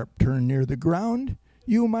a sharp turn near the ground.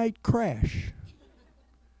 You might crash.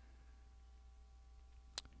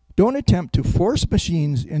 Don't attempt to force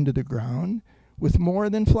machines into the ground with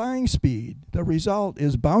more than flying speed. The result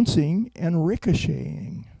is bouncing and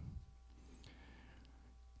ricocheting.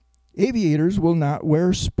 Aviators will not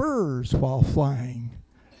wear spurs while flying.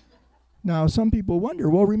 Now, some people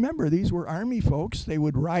wonder, well, remember, these were Army folks. They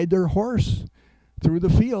would ride their horse through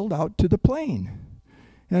the field out to the plane.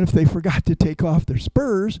 And if they forgot to take off their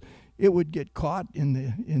spurs, it would get caught in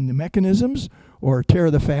the mechanisms or tear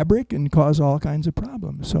the fabric and cause all kinds of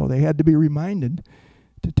problems. So they had to be reminded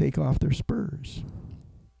to take off their spurs.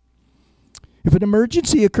 If an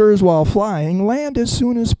emergency occurs while flying, land as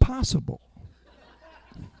soon as possible.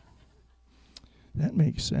 That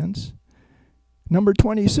makes sense. Number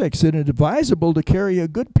 26, it is advisable to carry a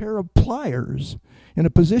good pair of pliers in a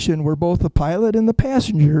position where both the pilot and the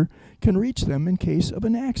passenger can reach them in case of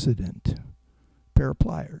an accident. Pair of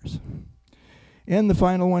pliers. And the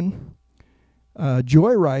final one,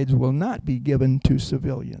 joyrides will not be given to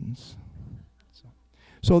civilians.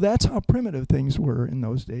 So that's how primitive things were in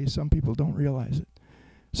those days. Some people don't realize it.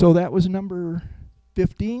 So that was number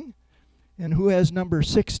 15. And who has number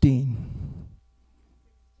 16?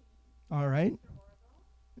 All right.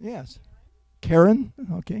 Yes. Karen?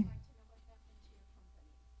 Okay.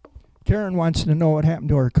 Karen wants to know what happened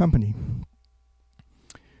to our company.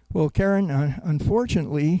 Well, Karen,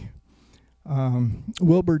 unfortunately,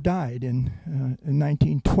 Wilbur died in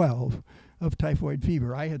 1912 of typhoid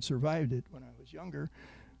fever. I had survived it when I was younger,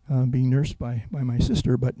 being nursed by my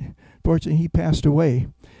sister, but fortunately he passed away.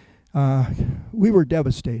 We were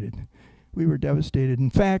devastated. We were devastated. In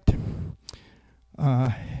fact,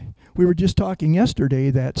 we were just talking yesterday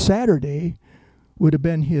that Saturday would have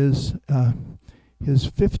been his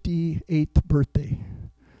 58th birthday.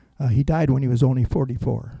 He died when he was only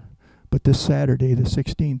 44. But this Saturday, the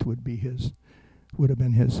 16th, would have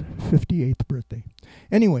been his 58th birthday.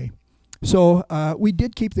 Anyway, so we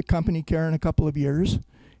did keep the company, Karen, a couple of years,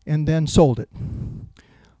 and then sold it.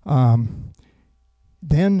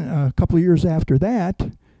 Then a couple of years after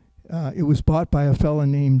that, it was bought by a fellow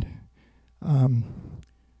named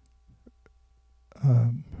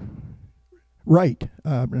Wright,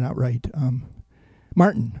 not Wright,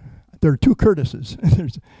 Martin. There are two Curtises.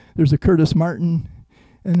 there's a Curtis Martin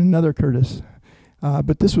and another Curtis.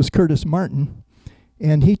 But this was Curtis Martin,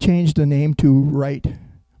 and he changed the name to Wright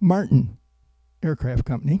Martin Aircraft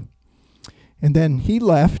Company. And then he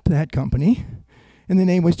left that company, and the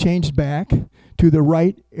name was changed back to the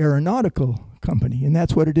Wright Aeronautical Company, and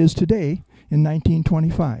that's what it is today in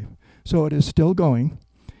 1925. So it is still going.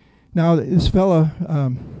 Now, this fellow,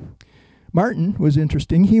 Martin, was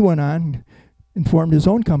interesting. He went on and formed his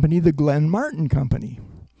own company, the Glenn Martin Company.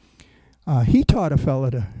 He taught a fellow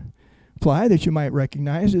to fly that you might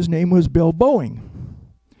recognize. His name was Bill Boeing.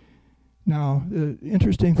 Now, the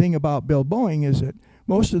interesting thing about Bill Boeing is that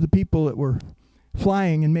most of the people that were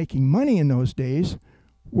flying and making money in those days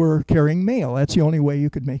were carrying mail. That's the only way you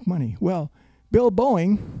could make money. Well, Bill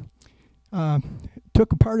Boeing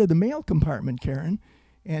took a part of the mail compartment, Karen,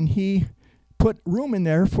 and he put room in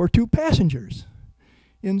there for 2 passengers.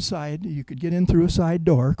 Inside, you could get in through a side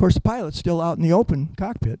door. Of course, the pilot's still out in the open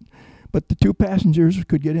cockpit, but the 2 passengers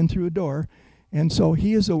could get in through a door. And so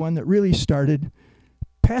he is the one that really started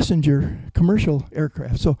passenger commercial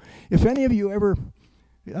aircraft. So if any of you ever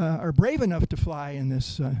are brave enough to fly in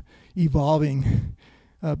this evolving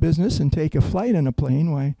business and take a flight in a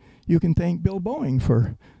plane, why, you can thank Bill Boeing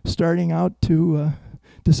for starting out to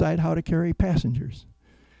decide how to carry passengers.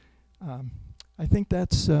 I think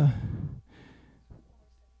that's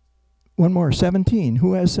one more, 17.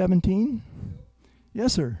 Who has 17?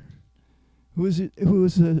 Yes, sir. Who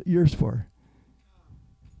is yours for?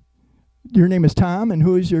 Your name is Tom, and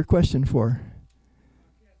who is your question for?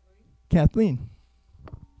 Kathleen.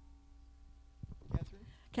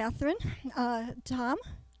 Catherine? Tom?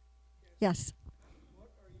 Yes.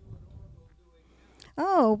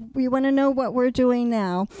 Oh, we want to know what we're doing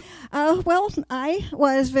now. Well, I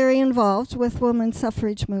was very involved with women's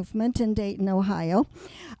suffrage movement in Dayton, Ohio.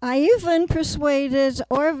 I even persuaded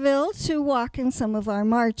Orville to walk in some of our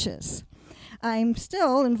marches. I'm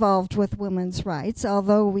still involved with women's rights,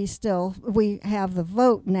 although we have the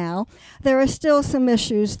vote now. There are still some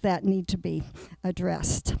issues that need to be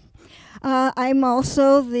addressed. I'm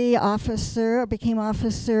also the officer, became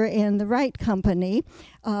officer in the Wright Company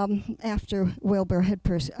after Wilbur had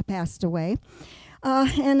passed away.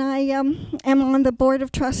 And I am on the board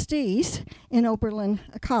of trustees in Oberlin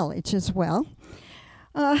College as well.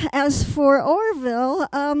 As for Orville,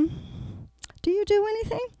 do you do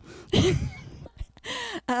anything?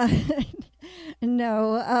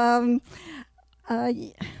 No.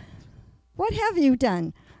 What have you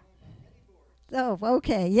done? Oh,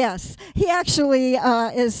 okay, yes. He actually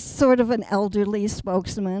is sort of an elderly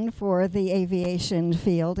spokesman for the aviation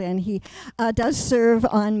field, and he does serve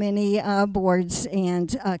on many boards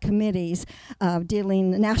and committees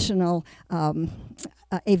dealing national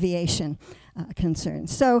aviation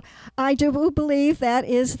concerns. So I do believe that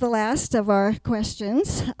is the last of our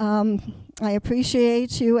questions. I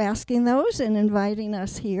appreciate you asking those and inviting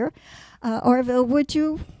us here. Orville, would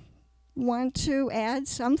you want to add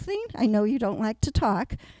something? I know you don't like to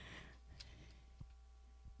talk.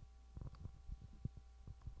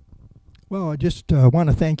 Well, I just want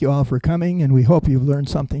to thank you all for coming, and we hope you've learned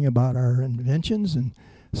something about our inventions and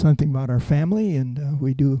something about our family, and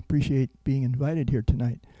we do appreciate being invited here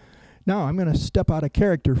tonight. Now, I'm going to step out of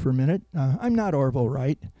character for a minute. I'm not Orville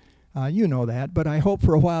Wright. You know that, but I hope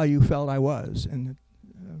for a while you felt I was, and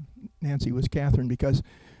Nancy was Katharine, because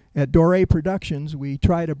at Doré Productions, we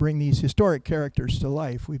try to bring these historic characters to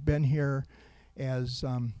life. We've been here as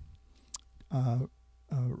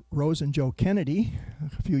Rose and Joe Kennedy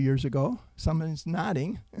a few years ago. Someone's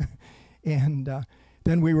nodding. And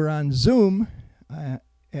then we were on Zoom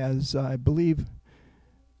as, I believe,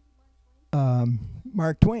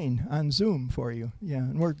 Mark Twain on Zoom for you. Yeah,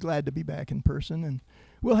 and we're glad to be back in person. And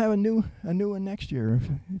we'll have a new one next year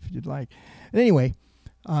if you'd like. Anyway,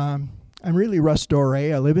 I'm really Russ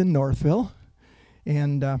Doré. I live in Northville,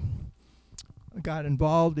 and I got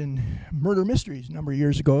involved in murder mysteries a number of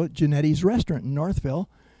years ago at Genetti's restaurant in Northville.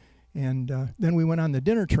 And then we went on the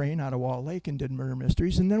dinner train out of Wall Lake and did murder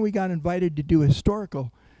mysteries. And then we got invited to do a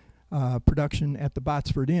historical production at the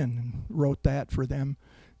Botsford Inn and wrote that for them,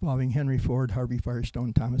 involving Henry Ford, Harvey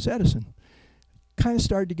Firestone, Thomas Edison. Kind of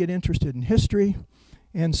started to get interested in history,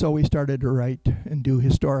 and so we started to write and do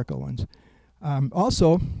historical ones.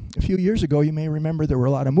 Also, a few years ago, you may remember there were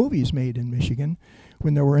a lot of movies made in Michigan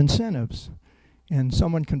when there were incentives. And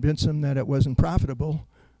someone convinced them that it wasn't profitable,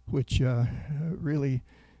 which really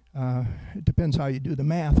it depends how you do the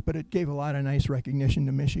math, but it gave a lot of nice recognition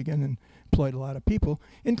to Michigan and employed a lot of people,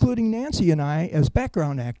 including Nancy and I as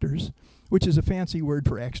background actors, which is a fancy word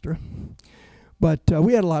for extra. But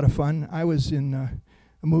we had a lot of fun. I was in a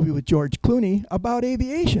movie with George Clooney about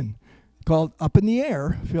aviation called Up in the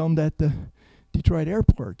Air, filmed at the Detroit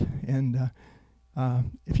airport. And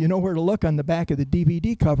if you know where to look on the back of the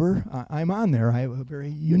DVD cover, I'm on there. I have a very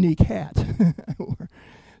unique hat.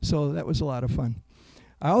 So that was a lot of fun.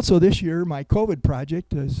 I also, this year, my COVID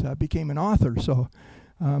project became an author. So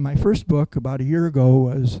my first book about a year ago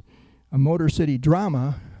was a Motor City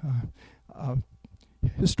drama,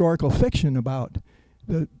 historical fiction about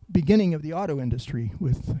the beginning of the auto industry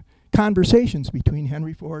with conversations between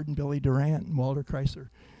Henry Ford and Billy Durant and Walter Chrysler.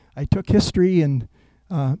 I took history, and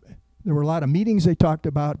there were a lot of meetings they talked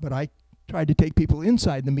about, but I tried to take people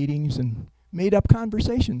inside the meetings and made up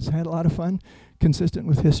conversations. Had a lot of fun, consistent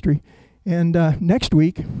with history. And next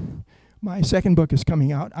week, my second book is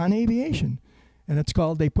coming out on aviation, and it's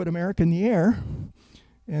called They Put America in the Air,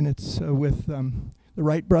 and it's with the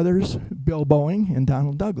Wright brothers, Bill Boeing, and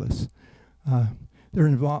Donald Douglas.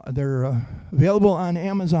 They're available on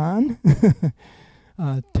Amazon.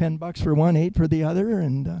 $10 for one, $8 for the other,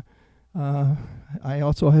 and I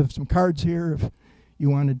also have some cards here if you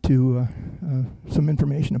wanted to some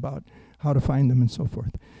information about how to find them and so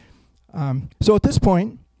forth. So at this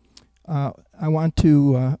point, I want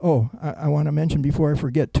to I want to mention before I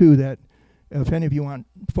forget too that if any of you want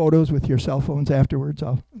photos with your cell phones afterwards,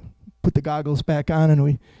 I'll put the goggles back on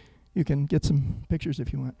and you can get some pictures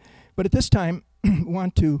if you want. But at this time, I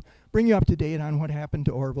want to bring you up to date on what happened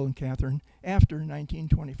to Orville and Katharine after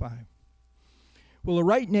 1925. Well, the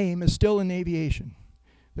Wright name is still in aviation,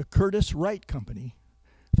 the Curtiss Wright Company,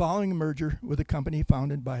 following a merger with a company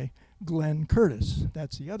founded by Glenn Curtiss.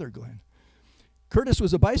 That's the other Glenn. Curtiss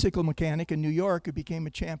was a bicycle mechanic in New York who became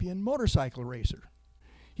a champion motorcycle racer.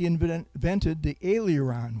 He invented the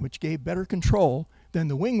aileron, which gave better control than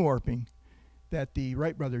the wing warping that the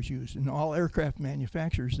Wright brothers used. And all aircraft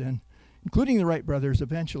manufacturers then, including the Wright brothers,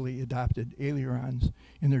 eventually adopted ailerons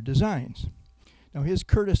in their designs. Now his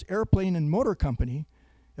Curtiss Airplane and Motor Company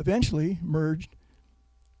eventually merged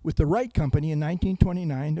with the Wright Company in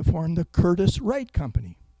 1929 to form the Curtiss Wright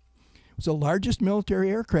Company. It was the largest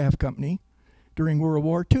military aircraft company during World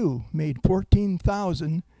War II, made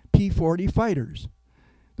 14,000 P-40 fighters,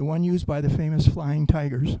 the one used by the famous Flying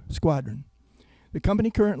Tigers squadron. The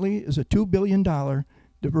company currently is a $2 billion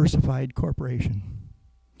diversified corporation.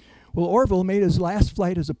 Well, Orville made his last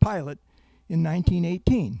flight as a pilot in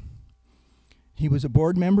 1918. He was a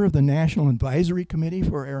board member of the National Advisory Committee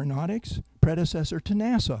for Aeronautics, predecessor to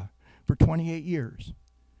NASA, for 28 years.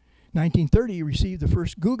 In 1930, he received the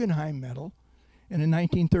first Guggenheim Medal and in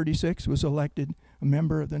 1936 was elected a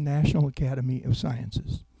member of the National Academy of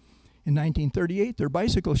Sciences. In 1938, their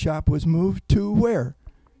bicycle shop was moved to where?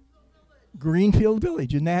 Greenfield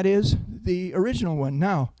Village, and that is the original one.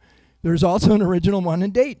 Now, there's also an original one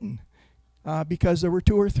in Dayton, because there were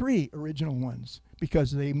 2 or 3 original ones,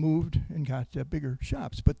 because they moved and got bigger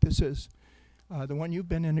shops. But this is the one you've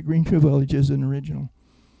been in at Greenfield Village is an original.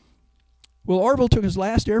 Well, Orville took his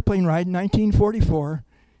last airplane ride in 1944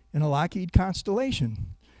 in a Lockheed Constellation,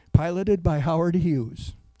 piloted by Howard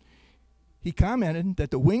Hughes. He commented that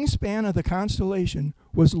the wingspan of the Constellation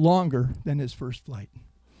was longer than his first flight.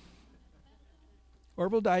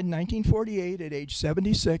 Orville died in 1948 at age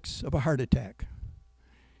 76 of a heart attack.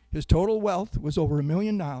 His total wealth was over $1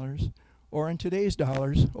 million, or in today's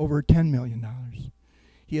dollars, over $10 million.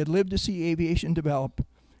 He had lived to see aviation develop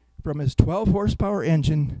from his 12-horsepower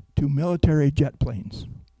engine to military jet planes.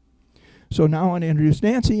 So now I want to introduce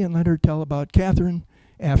Nancy and let her tell about Katharine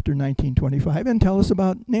after 1925, and tell us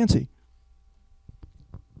about Nancy.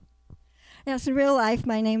 Yes, in real life,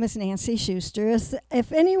 my name is Nancy Schuster.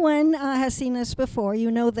 If anyone has seen us before, you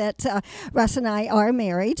know that Russ and I are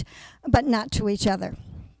married, but not to each other.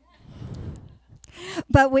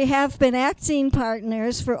 But we have been acting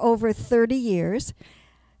partners for over 30 years,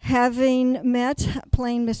 having met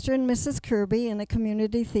playing Mr. and Mrs. Kirby in a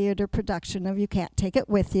community theater production of You Can't Take It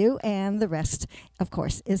With You, and the rest, of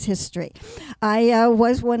course, is history. I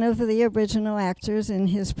was one of the original actors in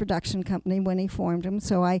his production company when he formed them,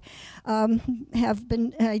 so I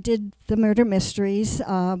did the murder mysteries,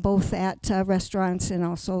 both at restaurants and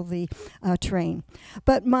also the train.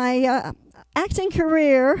 But my acting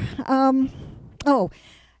career,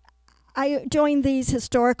 I joined these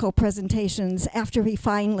historical presentations after he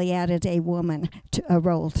finally added a woman to a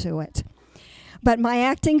role to it. But my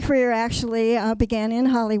acting career actually began in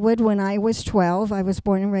Hollywood when I was 12. I was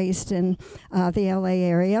born and raised in the LA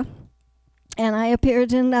area. And I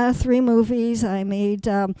appeared in 3 movies. I made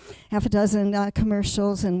half a dozen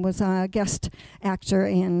commercials and was a guest actor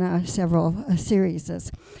in several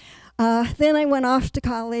series. Then I went off to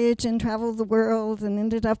college and traveled the world and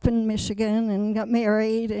ended up in Michigan and got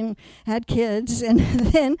married and had kids. And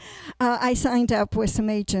then I signed up with some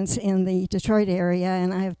agents in the Detroit area,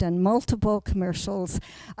 and I have done multiple commercials,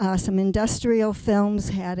 some industrial films,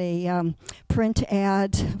 had a print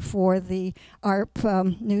ad for the ARP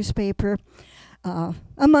newspaper,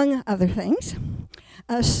 among other things.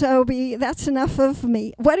 That's enough of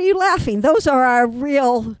me. What are you laughing? Those are our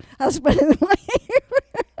real husband and wife.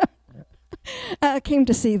 Came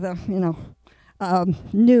to see the,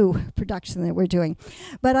 new production that we're doing.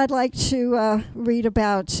 But I'd like to read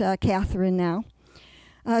about Katharine now.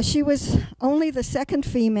 She was only the 2nd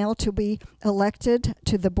female to be elected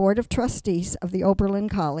to the Board of Trustees of the Oberlin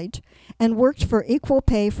College, and worked for equal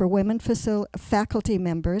pay for women faculty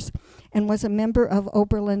members, and was a member of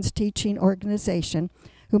Oberlin's teaching organization,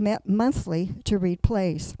 who met monthly to read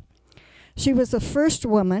plays. She was the first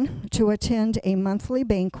woman to attend a monthly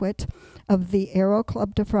banquet of the Aero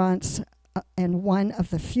Club de France, and one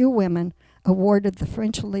of the few women awarded the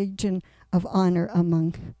French Legion of Honor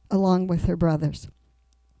along with her brothers.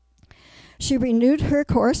 She renewed her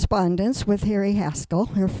correspondence with Harry Haskell,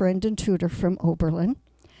 her friend and tutor from Oberlin.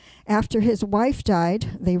 After his wife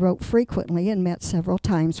died, they wrote frequently and met several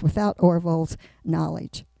times without Orville's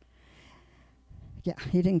knowledge. Yeah,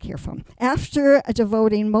 he didn't care for him. After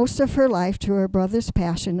devoting most of her life to her brother's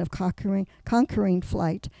passion of conquering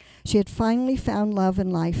flight, she had finally found love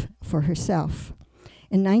and life for herself.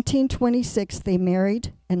 In 1926, they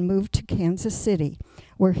married and moved to Kansas City,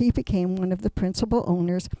 where he became one of the principal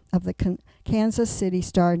owners of the Kansas City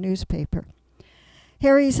Star newspaper.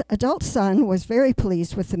 Harry's adult son was very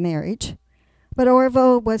pleased with the marriage, but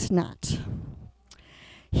Orville was not.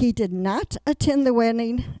 He did not attend the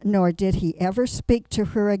wedding, nor did he ever speak to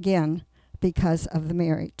her again because of the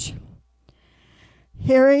marriage.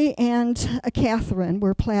 Harry and Katharine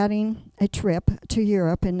were planning a trip to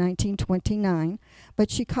Europe in 1929, but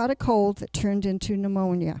she caught a cold that turned into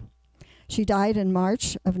pneumonia. She died in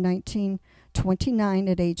March of 1929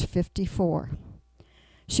 at age 54.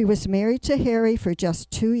 She was married to Harry for just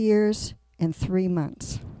 2 years and 3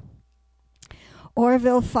 months.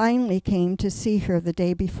 Orville finally came to see her the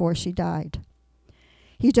day before she died.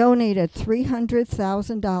 He donated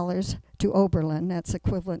 $300,000 to Oberlin, that's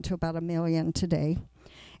equivalent to about $1 million today,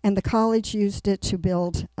 and the college used it to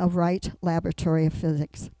build a Wright Laboratory of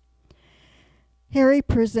Physics. Harry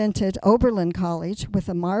presented Oberlin College with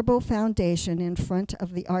a marble foundation in front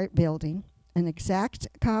of the art building, an exact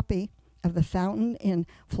copy of the fountain in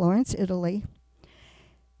Florence, Italy.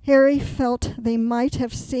 Harry felt they might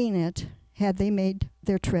have seen it had they made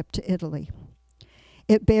their trip to Italy.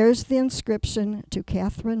 It bears the inscription to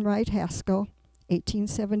Katharine Wright Haskell,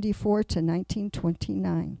 1874 to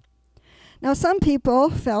 1929. Now, some people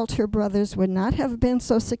felt her brothers would not have been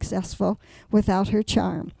so successful without her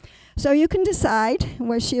charm. So you can decide,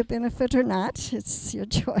 was she a benefit or not? It's your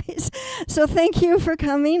choice. So thank you for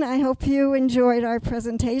coming. I hope you enjoyed our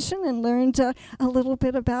presentation and learned a little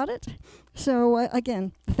bit about it. So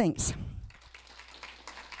again, thanks.